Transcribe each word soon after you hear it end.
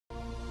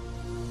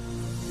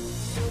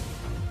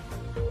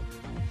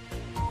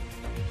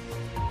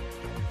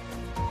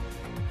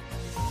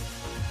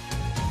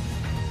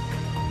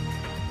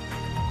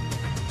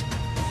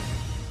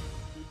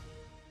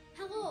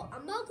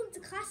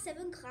past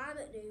 7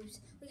 climate news,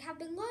 we have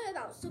been learning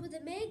about some of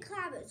the main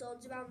climate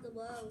zones around the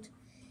world.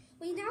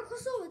 We now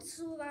cross over to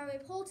some of our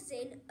reporters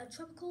in a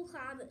tropical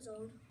climate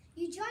zone.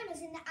 You join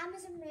us in the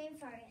Amazon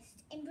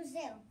rainforest in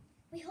Brazil.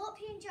 We hope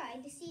you enjoy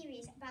the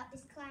series about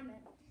this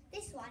climate.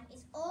 This one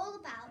is all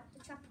about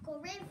the tropical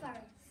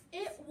rainforest.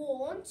 It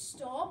won't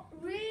stop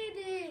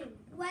raining.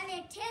 Well,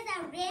 it is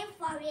a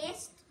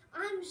rainforest.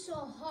 I'm so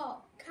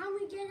hot. Can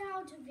we get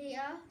out of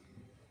here?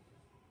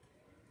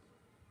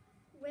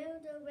 Well,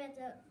 the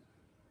weather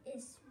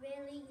is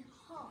really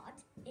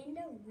hot in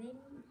the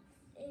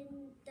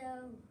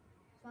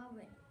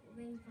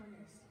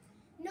rainforest.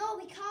 No,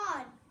 we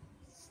can't.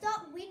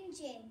 Stop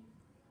whinging.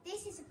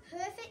 This is a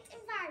perfect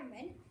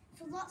environment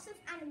for lots of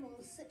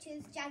animals such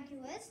as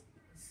jaguars,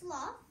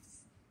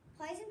 sloths,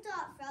 poison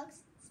dart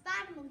frogs,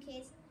 spider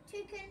monkeys,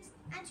 toucans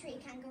and tree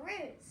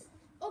kangaroos.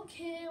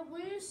 Okay,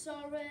 we're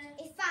sorry.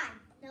 It's fine.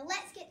 Now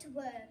let's get to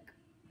work.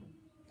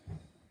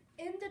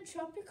 In the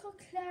tropical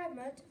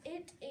climate,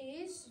 it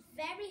is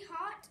very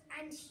hot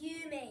and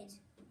humid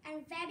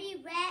and very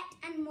wet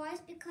and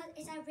moist because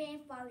it's a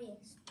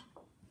rainforest.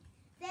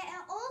 There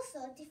are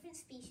also different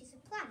species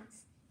of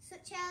plants,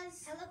 such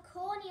as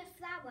heliconia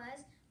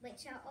flowers,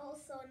 which are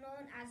also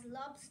known as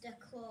lobster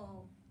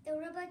claw, the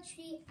rubber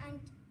tree, and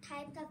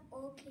types of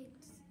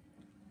orchids.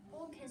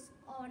 Orchids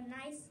are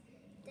nice.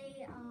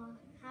 They are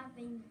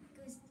having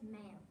good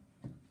smell.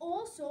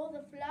 also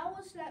the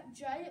flowers like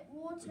giant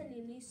water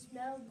lilies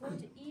smell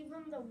good,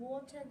 even the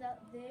water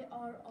that they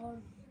are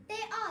on.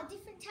 There are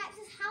different types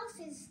of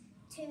houses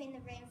too in the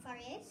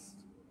rainforest.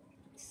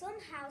 Some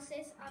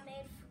houses are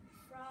made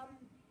from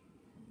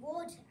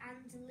wood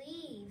and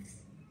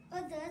leaves.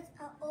 Others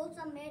are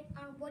also made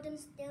on wooden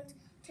stilts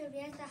to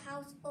raise the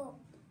house up.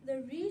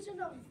 The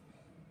reason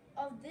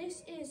of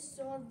this is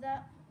so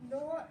that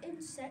no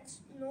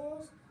insects,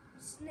 no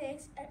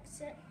snakes,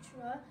 etc.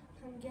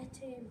 can get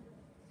in.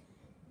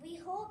 We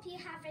hope you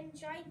have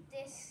enjoyed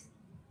this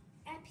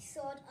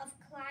episode of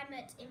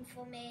Climate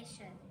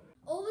Information.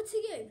 Over to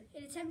you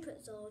in the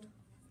temperate zone.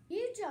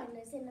 You join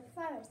us in the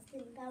forest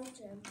in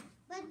Belgium.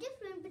 What's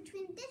different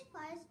between this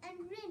forest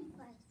and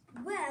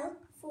rainforest? Well,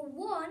 for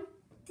one,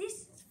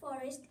 this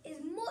forest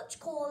is much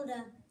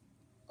colder.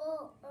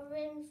 Oh, a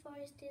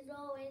rainforest is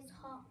always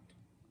hot.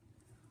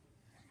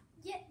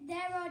 Yet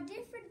there are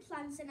different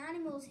plants and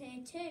animals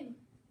here too.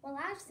 Well,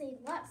 I've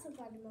seen lots of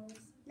animals.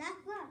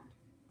 Like what?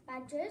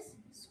 Badgers,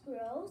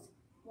 squirrels,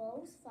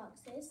 wolves,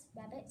 foxes,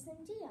 rabbits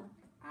and deer.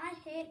 I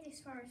hate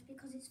this forest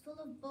because it's full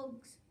of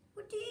bugs.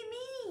 What do you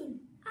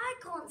mean? I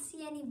can't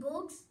see any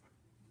bugs.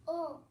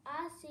 Oh,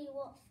 I see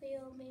what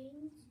Theo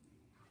means.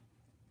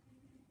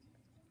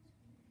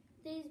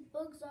 These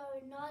bugs are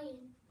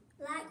annoying.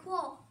 Like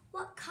what?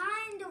 What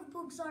kind of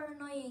bugs are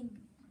annoying?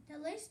 The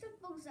list of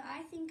bugs that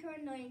I think are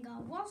annoying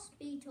are wasps,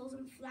 beetles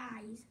and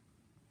flies.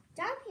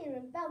 Down here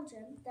in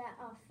Belgium, there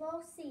are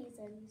 4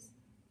 seasons.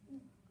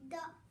 The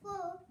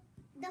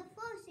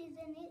four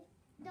seasons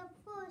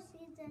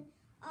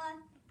are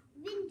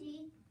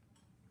windy,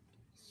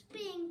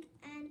 spring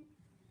and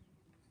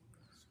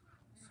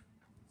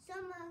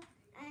summer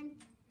and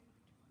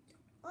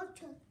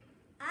autumn.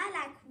 I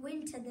like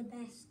winter the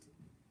best.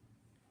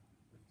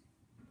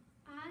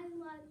 I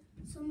like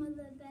summer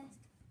the best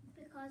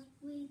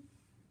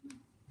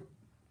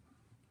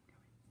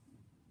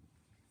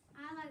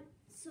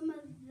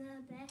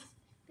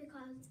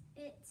because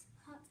it's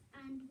hot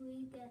and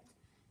we get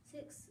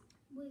 6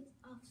 weeks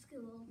of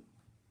school.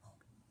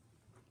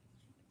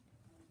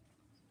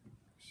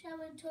 Shall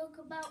we talk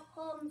about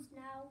homes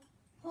now?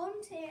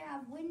 Homes here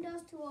have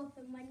windows to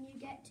open when you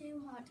get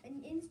too hot,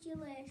 and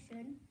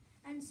insulation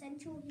and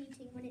central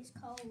heating when it's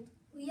cold.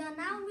 We are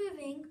now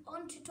moving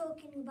on to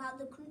talking about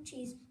the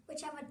countries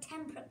which have a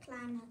temperate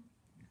climate.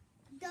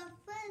 The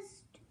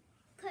first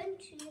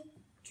country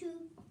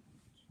to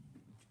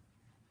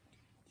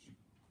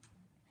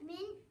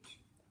mint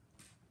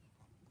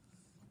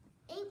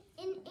in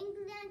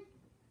England,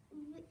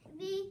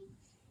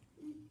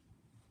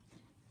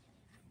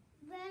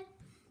 where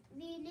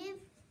we live,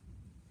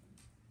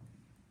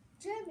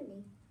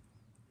 Germany.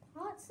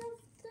 Parts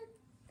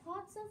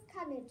of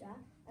Canada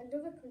and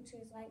other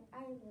countries like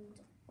Ireland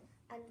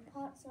and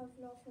parts of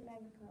North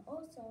America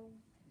also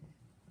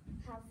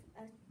have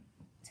a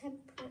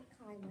temperate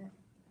climate.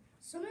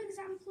 Some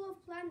examples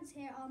of plants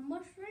here are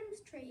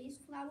mushrooms, trees,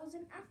 flowers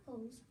and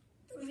apples.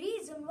 The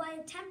reason why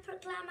a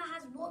temperate climate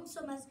has warm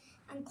summers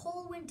and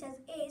cold winters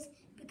is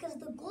because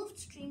the Gulf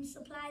Stream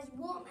supplies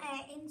warm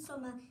air in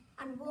summer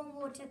and warm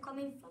water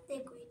coming from the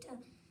equator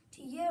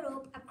to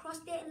Europe across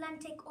the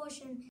Atlantic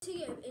Ocean. To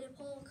you in a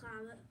polar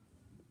climate.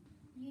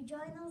 You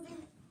join us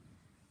in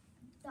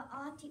the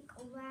Arctic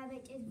where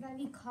it is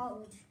very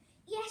cold.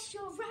 Yes,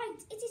 you're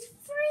right. It is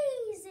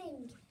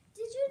freezing.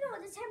 Did you know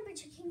the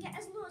temperature can get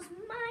as low as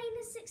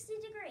 -60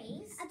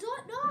 degrees? I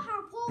don't know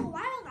how polar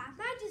wildlife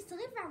manages to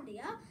live around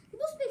here. It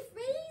must be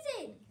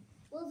freezing.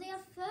 Well, they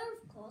have fur,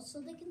 of course,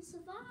 so they can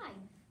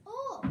survive.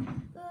 Oh,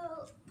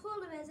 well,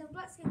 polar bears have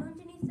black skin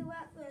underneath the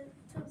white fur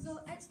to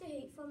absorb extra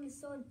heat from the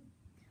sun.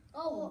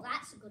 Oh, well,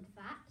 that's a good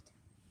fact.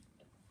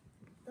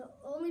 The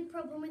only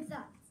problem with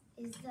that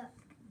is that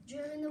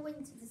during the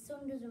winter the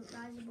sun doesn't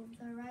rise above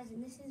the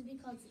horizon. This is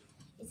because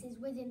it is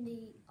within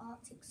the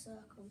Arctic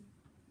Circle.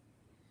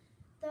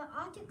 The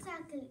Arctic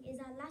Circle is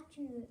a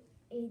latitude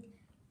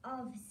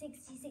of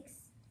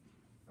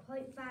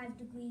 66.5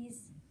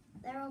 degrees.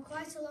 There are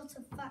quite a lot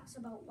of facts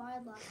about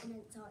wildlife in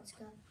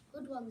Antarctica,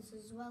 good ones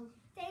as well.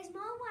 There's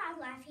more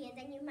wildlife here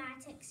than you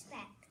might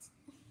expect.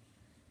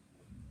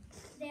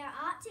 There are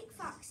Arctic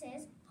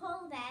foxes,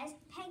 polar bears,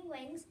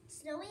 penguins,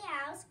 snowy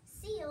owls,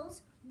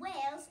 seals,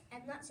 whales,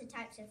 and lots of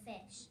types of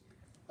fish.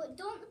 But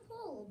don't the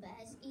polar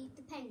bears eat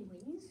the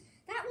penguins?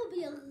 That will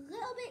be a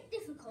little bit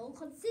difficult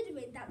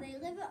considering that they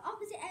live at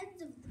opposite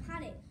ends of the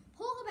planet.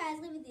 Polar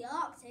bears live in the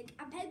Arctic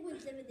and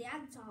penguins live in the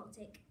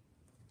Antarctic.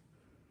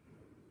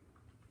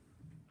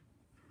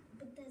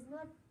 But there's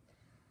not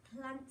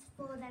plants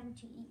for them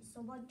to eat,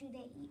 so what do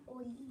they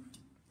all eat?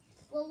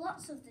 Well,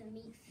 lots of them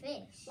eat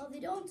fish. Well,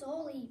 they don't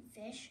all eat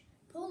fish.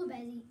 Polar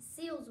bears eat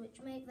seals, which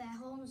make their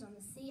homes on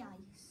the sea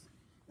ice.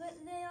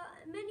 But there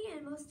are many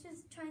animals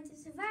just trying to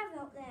survive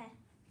out there.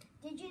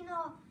 Did you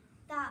know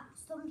that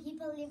some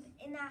people live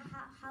in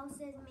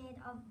houses made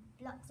of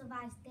blocks of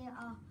ice? They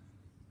are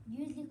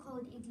usually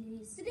called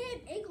igloos. The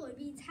name igloo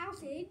means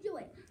house in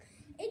Inuit.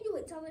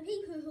 Inuits are the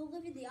people who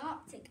live in the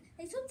Arctic.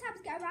 They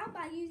sometimes get around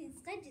by using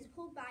sledges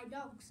pulled by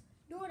dogs,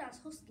 known as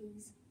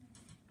huskies.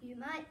 You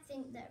might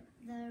think that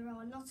there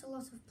are not a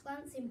lot of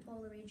plants in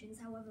polar regions,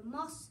 however,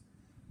 moss,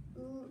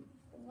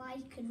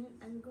 lichen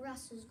and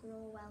grasses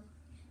grow well.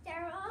 There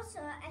are also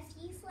a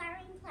few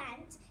flowering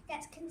plants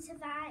that can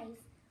survive,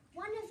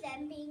 one of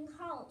them being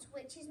halt,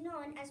 which is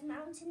known as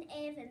mountain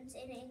avens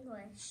in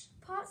English.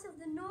 Parts of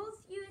the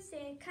North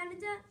USA,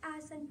 Canada,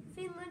 Iceland,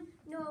 Finland,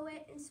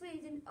 Norway and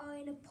Sweden are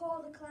in a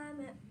polar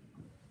climate.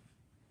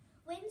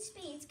 Wind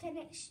speeds can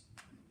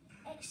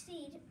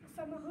exceed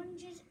from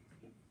 100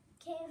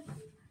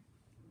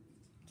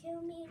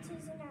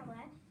 kilometers an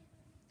hour,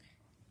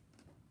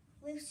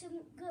 with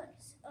some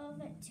gusts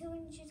over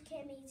 200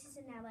 kilometers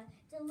an hour.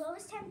 The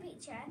lowest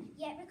temperature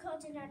yet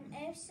recorded on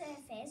Earth's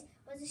surface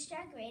was a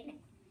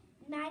staggering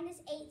minus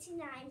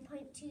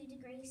 89.2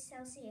 degrees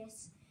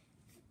Celsius.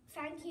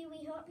 Thank you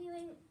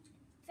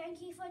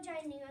for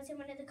joining us in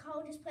one of the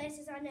coldest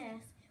places on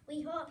Earth.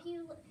 We hope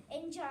you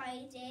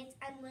enjoyed it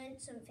and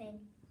learned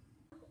something.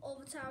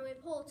 Over to our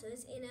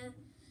reporters in a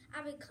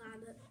arid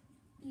climate.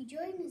 You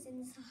join us in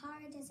the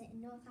Sahara Desert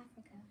in North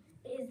Africa.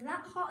 It is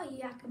that hot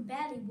here I can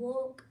barely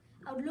walk.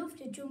 I would love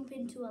to jump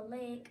into a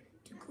lake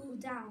to cool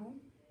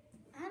down.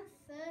 I'm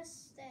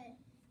thirsty.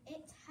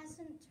 It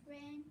hasn't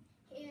rained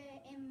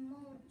here in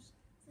months.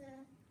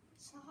 The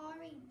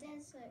Sahara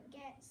Desert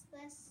gets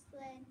less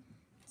than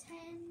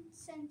 10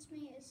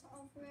 centimetres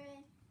of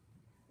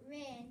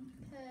rain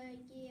per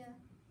year.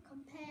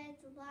 Compare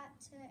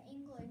that to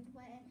England,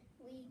 where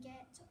we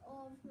get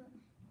over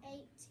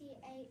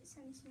 88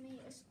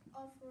 centimetres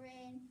of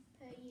rain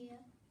per year.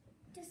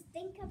 Just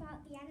think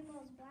about the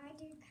animals. Why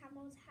do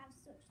camels have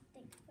such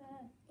thick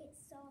fur?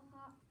 It's so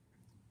hot.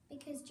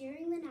 Because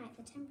during the night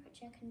the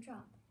temperature can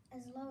drop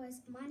as low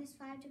as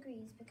 -5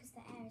 degrees because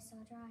the air is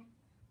so dry.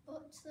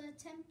 But the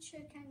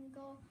temperature can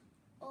go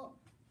up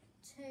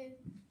to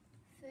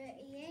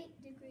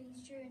 38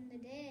 degrees during the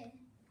day.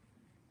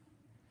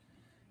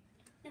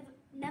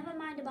 Never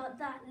mind about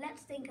that.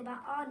 Let's think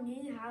about our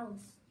new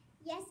house.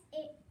 Yes,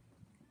 it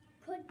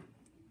could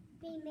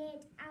be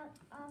made out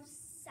of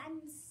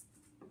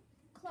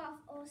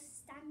cloth or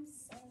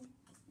sandstone.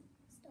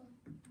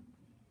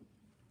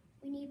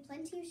 We need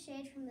plenty of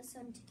shade from the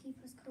sun to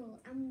keep us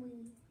cool, and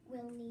we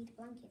will need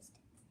blankets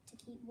to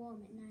keep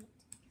warm at night.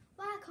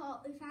 Why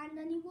can't we find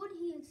any wood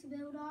here to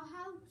build our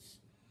house?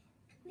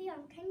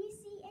 Leon, can you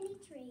see any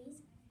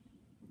trees?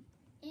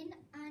 In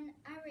an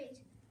arid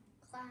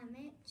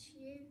climate,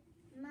 you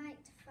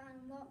might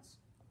find lots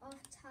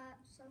of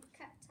types of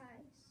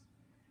cacti,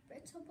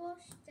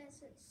 brittle-bush,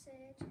 desert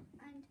sage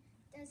and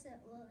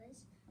desert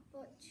lilies,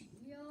 but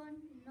you're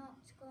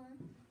not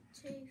going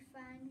to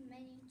find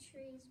many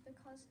trees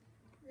because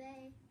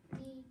they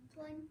need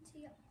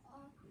plenty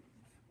of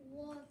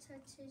water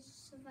to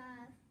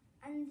survive.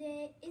 And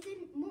there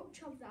isn't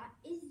much of that,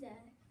 is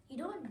there? You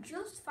don't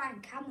just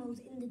find camels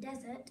in the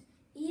desert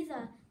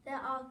either. There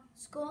are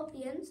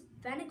scorpions,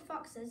 fennec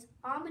foxes,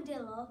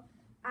 armadillo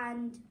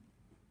and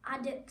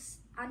addax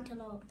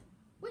antelope.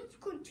 Which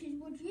countries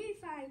would you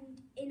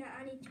find in an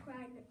arid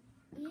climate?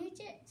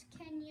 Egypt,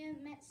 Kenya,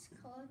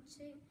 Mexico,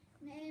 to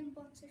name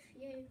but a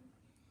few.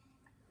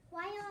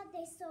 Why are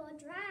they so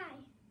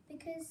dry?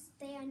 Because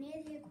they are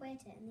near the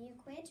equator, and the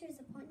equator is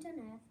a point on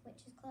Earth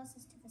which is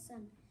closest to the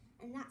sun,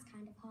 and that's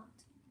kind of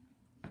hot.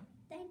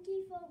 Thank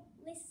you for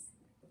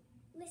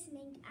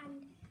listening,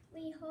 and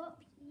we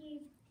hope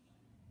you've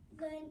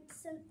learned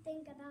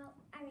something about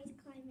arid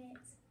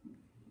climates.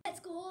 Let's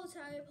go to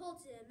our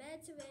report in the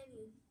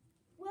Mediterranean.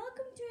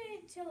 Welcome to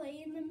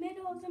Italy in the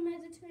middle of the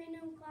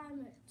Mediterranean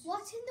climate.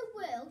 What in the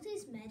world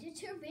is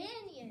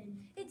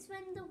Mediterranean? It's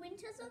when the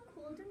winters are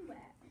cold and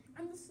wet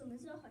and the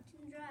summers are hot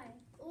and dry.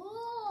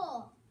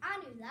 Oh, I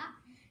knew that.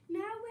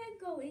 Now we're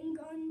going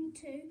on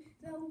to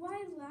the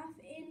wildlife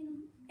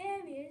in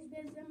areas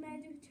with the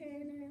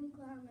Mediterranean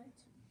climate.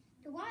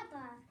 The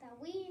wildlife that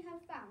we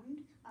have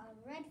found are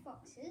red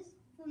foxes,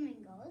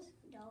 flamingos,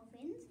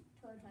 dolphins,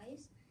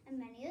 tortoise, and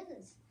many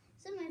others.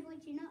 Some of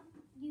which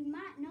you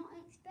might not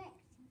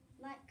expect,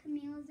 like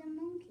chameleons and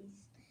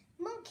monkeys.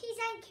 Monkeys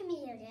and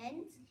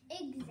chameleons?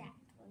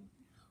 Exactly.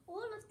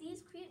 All of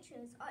these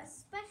creatures are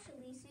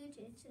especially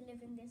suited to live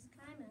in this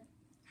climate.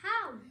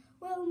 How?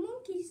 Well,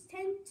 monkeys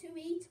tend to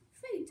eat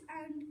fruit,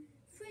 and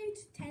fruit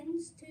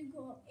tends to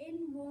grow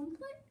in warm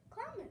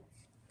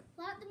climates.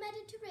 Like the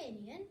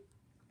Mediterranean?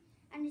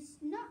 And it's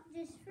not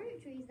just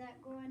fruit trees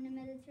that grow in the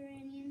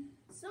Mediterranean.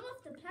 Some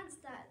of the plants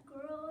that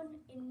grow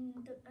in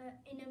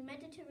a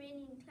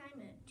Mediterranean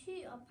climate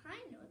too are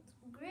pine nuts,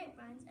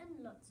 grapevines,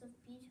 and lots of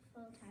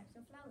beautiful types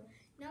of flowers.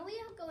 Now we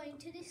are going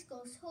to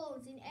discuss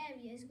homes in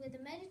areas with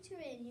a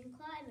Mediterranean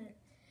climate.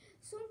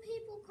 Some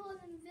people call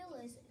them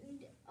villas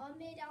and are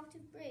made out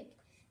of brick.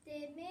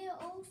 They may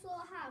also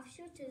have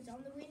shutters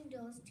on the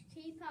windows to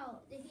keep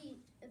out the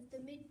heat of the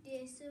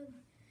midday sun.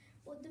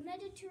 But the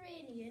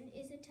Mediterranean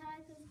is a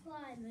type of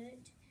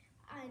climate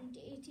and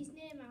it is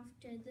named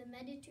after the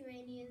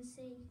Mediterranean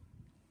Sea.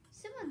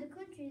 Some of the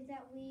countries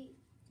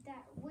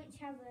which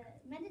have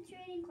a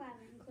Mediterranean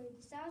climate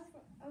include the south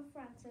of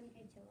France and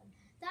Italy.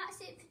 That's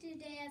it for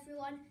today,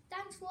 everyone.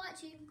 Thanks for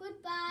watching.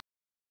 Goodbye.